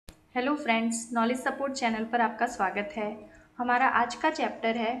Hello friends, knowledge support channel पर आपका स्वागत है। हमारा आज का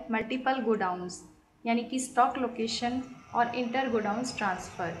चैप्टर है मल्टीपल गोडाउन्स, यानी कि स्टॉक लोकेशन और inter godowns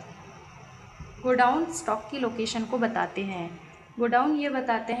transfer. Godown stock की लोकेशन को बताते हैं। गोडाउन ये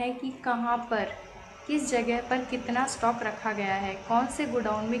बताते हैं कि कहाँ पर, किस जगह पर कितना स्टॉक रखा गया है, कौन से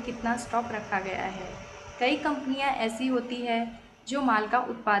गोडाउन में कितना स्टॉक रखा गया है। कई कंपनियाँ ऐसी होती है जो माल का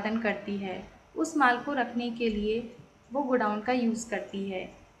उत्पादन करती है, उस माल को रखने के लिए वो गोडाउन का यूज़ करती है।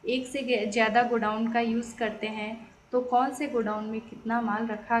 एक से ज़्यादा गोडाउन का यूज़ करते हैं तो कौन से गोडाउन में कितना माल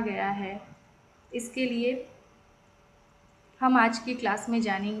रखा गया है, इसके लिए हम आज की क्लास में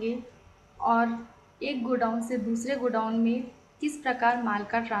जानेंगे। और एक गोडाउन से दूसरे गोडाउन में किस प्रकार माल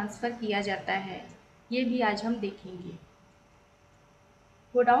का ट्रांसफ़र किया जाता है, ये भी आज हम देखेंगे।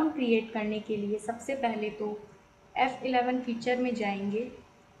 गोडाउन क्रिएट करने के लिए सबसे पहले तो F11 फीचर में जाएंगे।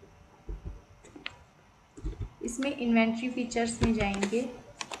 इसमें इन्वेंट्री फीचर्स में जाएंगे।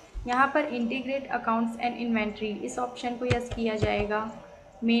 यहाँ पर इंटीग्रेट अकाउंट्स एंड इन्वेंट्री, इस ऑप्शन को यस किया जाएगा।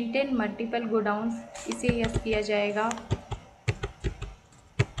 मेंटेन मल्टीपल गोडाउन्स, इसे यस किया जाएगा।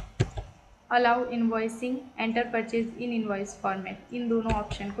 Allow invoicing, enter purchase in invoice format, इन दोनों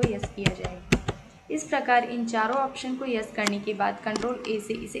ऑप्शन को यस किया जाएगा। इस प्रकार इन चारों ऑप्शन को यस करने के बाद कंट्रोल ए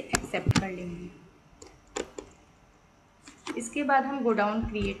से इसे एक्सेप्ट कर लेंगे। इसके बाद हम गोडाउन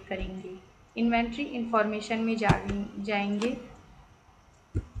क्रिएट करेंगे। इन्वेंट्री इंफॉर्मेशन में जाएंगे।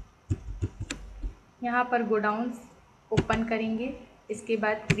 यहाँ पर गोडाउन्स ओपन करेंगे। इसके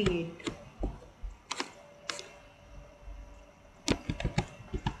बाद क्रिएट,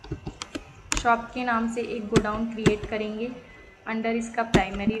 शॉप के नाम से एक गोडाउन क्रिएट करेंगे। अंडर इसका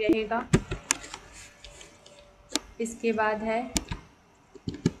प्राइमरी रहेगा। इसके बाद है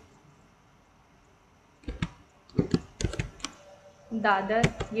दादर,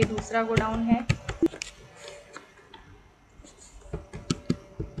 ये दूसरा गोडाउन है।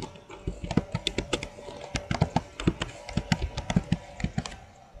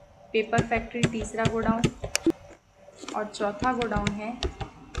 पेपर फैक्ट्री तीसरा गोडाउन, और चौथा गोडाउन है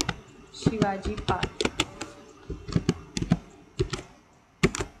शिवाजी पार्क।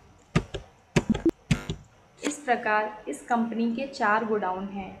 इस प्रकार इस कंपनी के 4 गोडाउन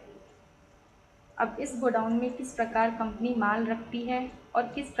हैं। अब इस गोडाउन में किस प्रकार कंपनी माल रखती है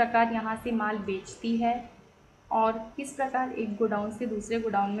और किस प्रकार यहाँ से माल बेचती है और किस प्रकार एक गोडाउन से दूसरे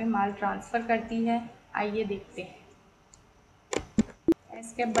गोडाउन में माल ट्रांसफ़र करती है, आइए देखते हैं।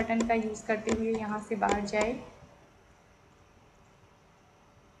 एस्केप बटन का यूज़ करते हुए यहाँ से बाहर जाए।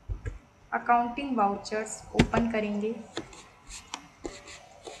 अकाउंटिंग वाउचर्स ओपन करेंगे।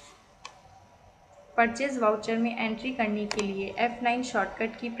 परचेज वाउचर में एंट्री करने के लिए F9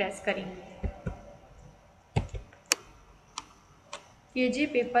 शॉर्टकट की प्रेस करेंगे। केजे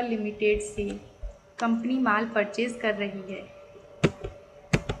पेपर लिमिटेड से कंपनी माल परचेज कर रही है।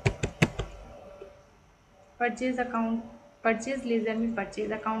 परचेज अकाउंट, परचेज लेजर में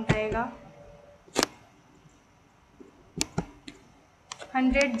परचेज अकाउंट आएगा।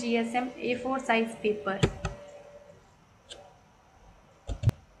 100 GSM A4 size paper,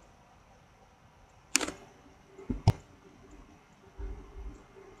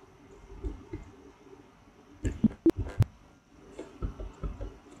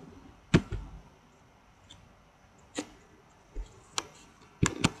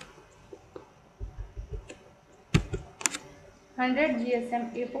 GSM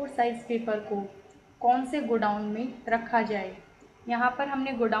A4 size paper को कौन से गोडाउन में रखा जाए। यहाँ पर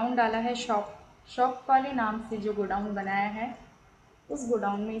हमने गोडाउन डाला है शॉप वाले नाम से जो गोडाउन बनाया है उस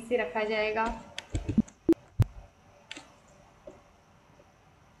गोडाउन में इसे रखा जाएगा।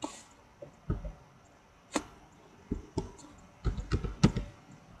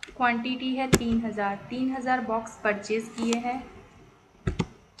 क्वांटिटी है 3000 बॉक्स परचेज किए हैं।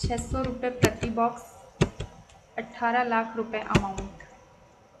 600 रुपये प्रति बॉक्स, 18 लाख रुपए अमाउंट।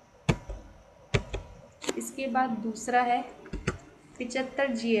 इसके बाद दूसरा है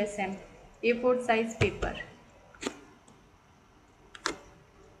 75 GSM A4 साइज पेपर,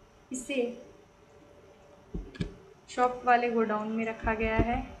 इसे शॉप वाले गोडाउन में रखा गया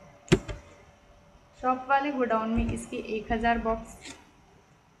है। शॉप वाले गोडाउन में इसके 1000 बॉक्स,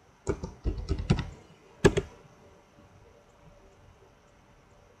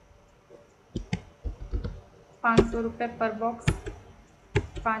 500 रुपये पर बॉक्स,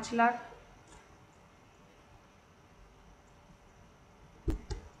 5 लाख।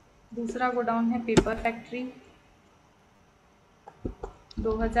 दूसरा गोडाउन है पेपर फैक्ट्री,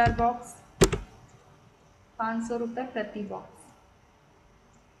 2000 बॉक्स, 500 रुपये प्रति बॉक्स।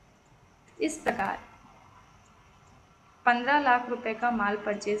 इस प्रकार 15 लाख रुपए का माल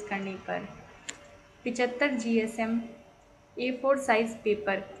परचेज करने पर 75 GSM A4 साइज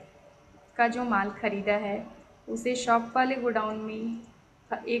पेपर का जो माल खरीदा है उसे शॉप वाले गोडाउन में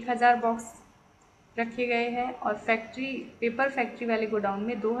 1000 बॉक्स रखे गए हैं और पेपर फैक्ट्री वाले गोडाउन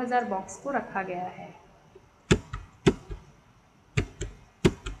में 2000 बॉक्स को रखा गया है।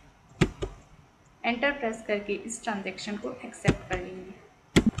 एंटर प्रेस करके इस ट्रांजैक्शन को एक्सेप्ट कर लेंगे।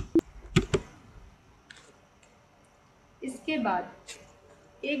 इसके बाद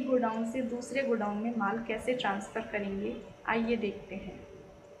एक गोडाउन से दूसरे गोडाउन में माल कैसे ट्रांसफ़र करेंगे, आइए देखते हैं।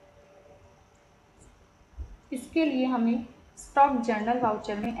 इसके लिए हमें स्टॉक जर्नल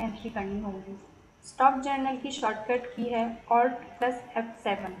वाउचर में एंट्री करनी होगी। स्टॉक जर्नल की शॉर्टकट की है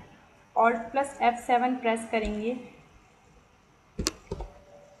Alt+F7। Alt+F7 प्रेस करेंगे।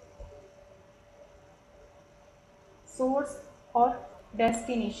 सोर्स और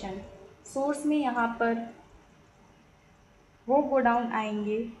डेस्टिनेशन। सोर्स में यहाँ पर वो गोडाउन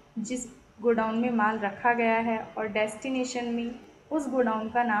आएंगे जिस गोडाउन में माल रखा गया है और डेस्टिनेशन में उस गोडाउन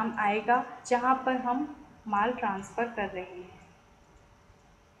का नाम आएगा जहाँ पर हम माल ट्रांसफ़र कर रहे हैं।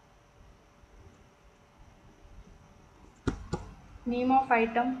 Name of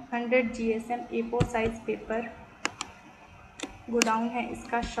item 100 GSM A4 size paper. Godown है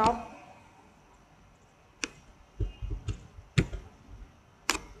इसका शॉप।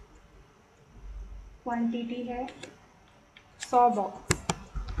 क्वांटिटी है 100 बॉक्स,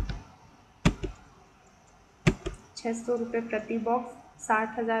 600 रुपये प्रति बॉक्स,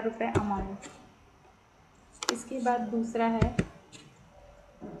 60,000 रुपये अमाउंट। इसके बाद दूसरा है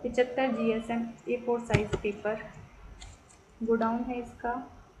 75 GSM A4 size paper. Godown है इसका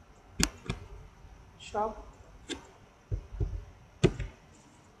शॉप।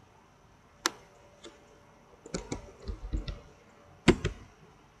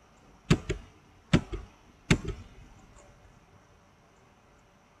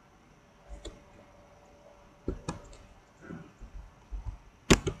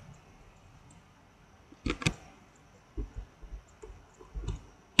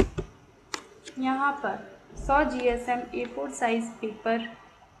 यहाँ पर 100 GSM A4 साइज पेपर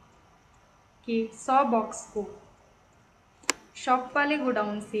के 100 बॉक्स को शॉप वाले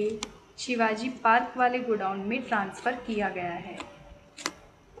गोडाउन से शिवाजी पार्क वाले गोडाउन में ट्रांसफ़र किया गया है।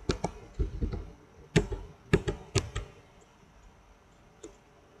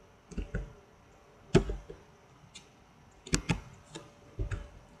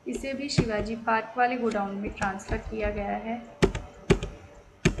 इसे भी शिवाजी पार्क वाले गोडाउन में ट्रांसफ़र किया गया है।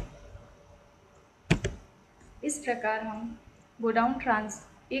 इस प्रकार हम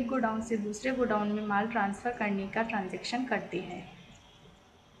एक गोडाउन से दूसरे गोडाउन में माल ट्रांसफ़र करने का ट्रांजैक्शन करते हैं।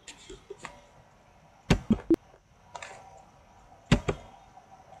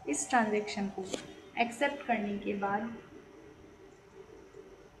 इस ट्रांजैक्शन को एक्सेप्ट करने के बाद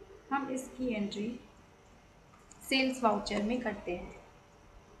हम इसकी एंट्री सेल्स वाउचर में करते हैं।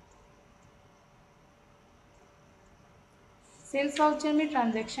 सेल्स वाउचर में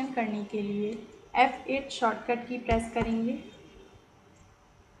ट्रांजैक्शन करने के लिए F8 शॉर्टकट की प्रेस करेंगे।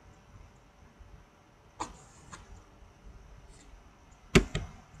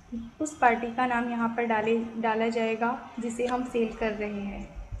 उस पार्टी का नाम यहाँ पर डाला जाएगा जिसे हम सेल कर रहे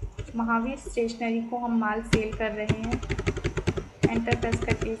हैं। महावीर स्टेशनरी को हम माल सेल कर रहे हैं। एंटर प्रेस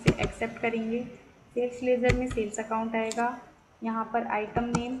करके इसे एक्सेप्ट करेंगे। सेल्स लेजर में सेल्स अकाउंट आएगा। यहाँ पर आइटम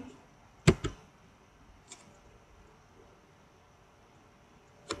नेम,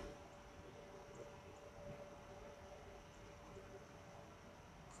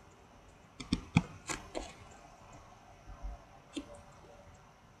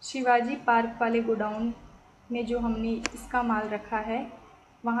 शिवाजी पार्क वाले गोडाउन में जो हमने इसका माल रखा है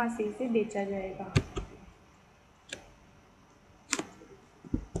वहाँ से इसे बेचा जाएगा।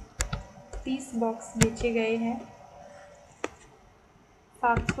 30 बॉक्स बेचे गए हैं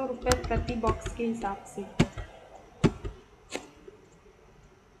 700 रुपये प्रति बॉक्स के हिसाब से।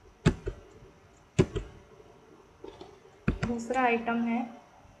 दूसरा आइटम है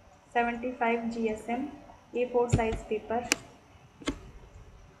 75 GSM A4 साइज पेपर।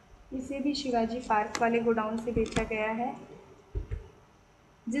 इसे भी शिवाजी पार्क वाले गोडाउन से बेचा गया है।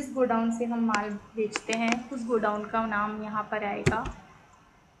 जिस गोडाउन से हम माल बेचते हैं उस गोडाउन का नाम यहाँ पर आएगा।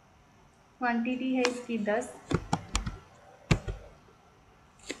 क्वांटिटी है इसकी 10,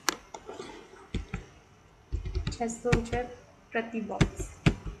 600 रुपये प्रति बॉक्स।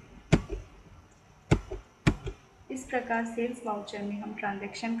 इस प्रकार सेल्स वाउचर में हम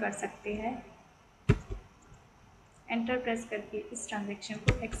ट्रांजैक्शन कर सकते हैं। एंटर प्रेस करके इस ट्रांजैक्शन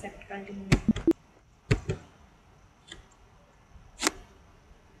को एक्सेप्ट कर लेंगे।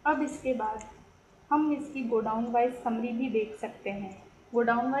 अब इसके बाद हम इसकी गोडाउन वाइज समरी भी देख सकते हैं।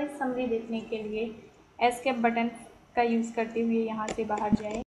 गोडाउन वाइज समरी देखने के लिए एस्केप बटन का यूज़ करते हुए यहाँ से बाहर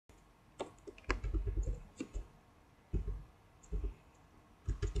जाएं।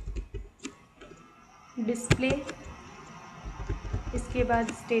 डिस्प्ले, इसके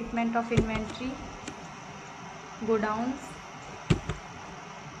बाद स्टेटमेंट ऑफ इन्वेंट्री, गोडाउन्स,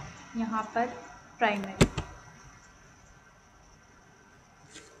 यहाँ पर प्राइमरी।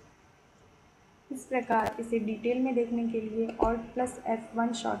 इस प्रकार इसे डिटेल में देखने के लिए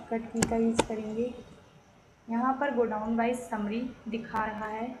Alt+F1 शॉर्टकट की का यूज़ करेंगे। यहाँ पर गोडाउन वाइज समरी दिखा रहा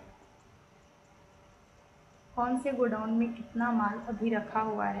है, कौन से गोडाउन में कितना माल अभी रखा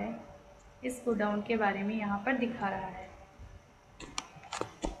हुआ है, इस गोडाउन के बारे में यहाँ पर दिखा रहा है।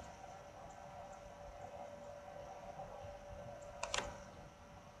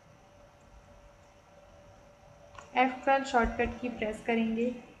 F12 शॉर्टकट की प्रेस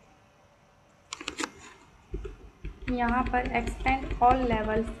करेंगे। यहाँ पर expand all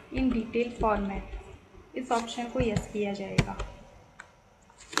levels in detail format, इस ऑप्शन को यस किया जाएगा।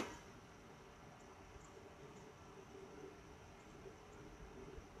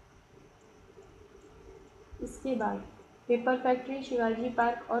 इसके बाद पेपर फैक्ट्री, शिवाजी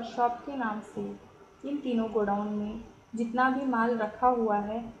पार्क और शॉप के नाम से इन तीनों गोडाउन में जितना भी माल रखा हुआ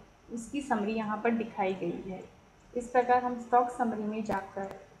है उसकी समरी यहाँ पर दिखाई गई है। इस प्रकार हम स्टॉक समरी में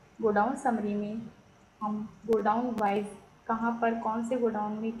जाकर गोडाउन समरी में हम गोडाउन वाइज कहाँ पर कौन से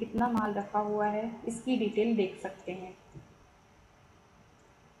गोडाउन में कितना माल रखा हुआ है इसकी डिटेल देख सकते हैं।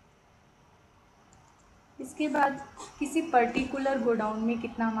 इसके बाद किसी पर्टिकुलर गोडाउन में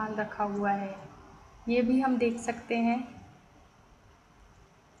कितना माल रखा हुआ है ये भी हम देख सकते हैं।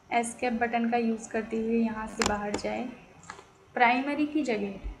 एस्केप बटन का यूज़ करते हुए यहाँ से बाहर जाएं। प्राइमरी की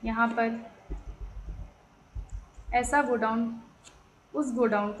जगह यहाँ पर ऐसा गोडाउन, उस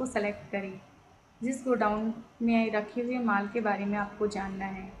गोडाउन को सेलेक्ट करें जिस गोडाउन में रखे हुए माल के बारे में आपको जानना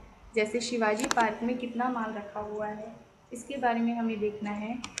है। जैसे शिवाजी पार्क में कितना माल रखा हुआ है इसके बारे में हमें देखना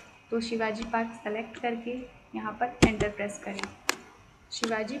है, तो शिवाजी पार्क सेलेक्ट करके यहाँ पर एंटर प्रेस करें।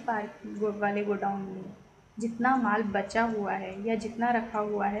 शिवाजी पार्क वाले गोडाउन में जितना माल बचा हुआ है या जितना रखा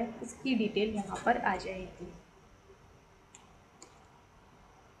हुआ है उसकी डिटेल यहाँ पर आ जाएगी।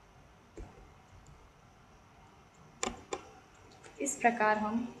 इस प्रकार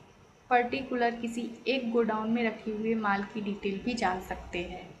हम पर्टिकुलर किसी एक गोडाउन में रखे हुए माल की डिटेल भी जान सकते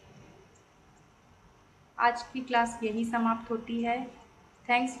हैं। आज की क्लास यही समाप्त होती है।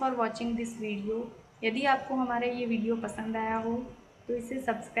 Thanks for watching this video. यदि आपको हमारा ये वीडियो पसंद आया हो तो इसे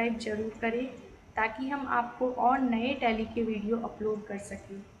सब्सक्राइब ज़रूर करें ताकि हम आपको और नए टैली के वीडियो अपलोड कर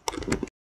सकें।